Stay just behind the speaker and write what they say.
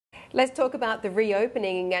Let's talk about the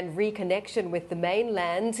reopening and reconnection with the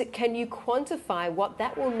mainland. Can you quantify what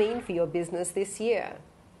that will mean for your business this year?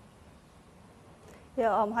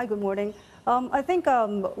 Yeah, hi, good morning. I think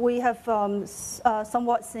we have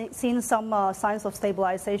somewhat seen some signs of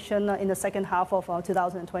stabilization in the second half of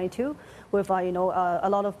 2022 with, a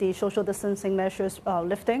lot of the social distancing measures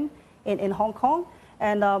lifting in Hong Kong.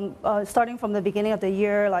 And starting from the beginning of the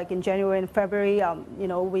year, like in January and February,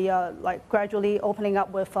 we are gradually opening up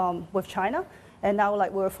with China. And now,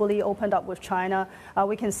 we're fully opened up with China,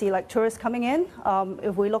 we can see tourists coming in.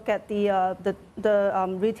 If we look at the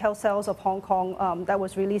retail sales of Hong Kong that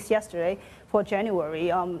was released yesterday for January,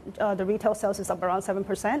 the retail sales is up around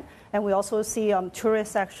 7%, and we also see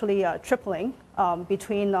tourists actually tripling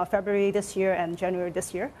between February this year and January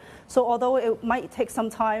this year. So although it might take some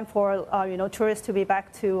time for tourists to be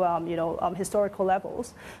back to historical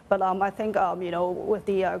levels, but I think with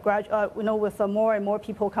the with more and more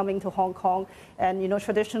people coming to Hong Kong, and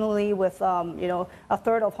traditionally with a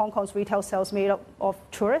third of Hong Kong's retail sales made up of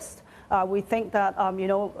tourists, we think that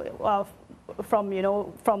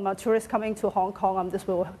from tourists coming to Hong Kong, this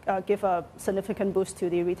will give a significant boost to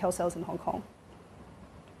the retail sales in Hong Kong.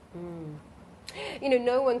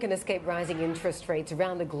 No one can escape rising interest rates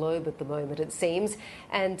around the globe at the moment, it seems.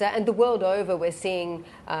 And the world over, we're seeing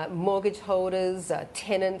mortgage holders,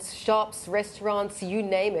 tenants, shops, restaurants, you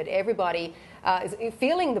name it. Everybody is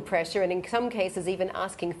feeling the pressure and in some cases even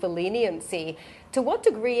asking for leniency. To what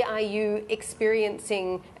degree are you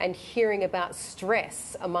experiencing and hearing about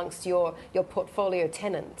stress amongst your portfolio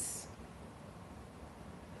tenants?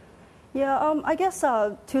 Yeah, I guess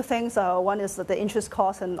two things. One is the interest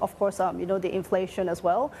cost, and of course, the inflation as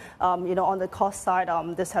well. On the cost side,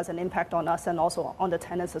 this has an impact on us and also on the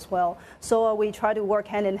tenants as well. So we try to work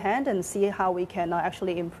hand in hand and see how we can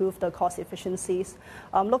actually improve the cost efficiencies.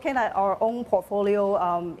 Looking at our own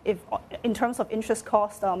portfolio, if in terms of interest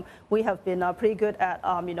cost, we have been pretty good at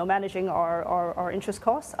managing our interest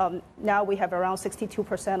costs. Now we have around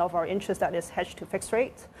 62% of our interest that is hedged to fixed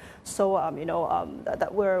rate. So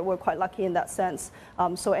that we're quite lucky in that sense.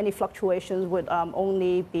 So any fluctuations would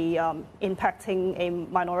only be impacting a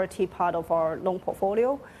minority part of our loan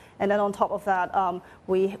portfolio. And then on top of that,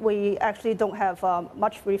 we actually don't have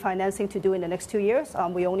much refinancing to do in the next 2 years.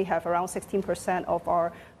 We only have around 16% of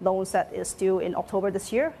our loans that is due in October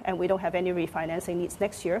this year, and we don't have any refinancing needs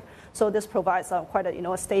next year. So this provides quite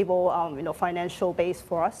a stable financial base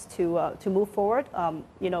for us to move forward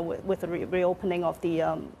with the reopening of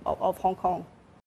Hong Kong.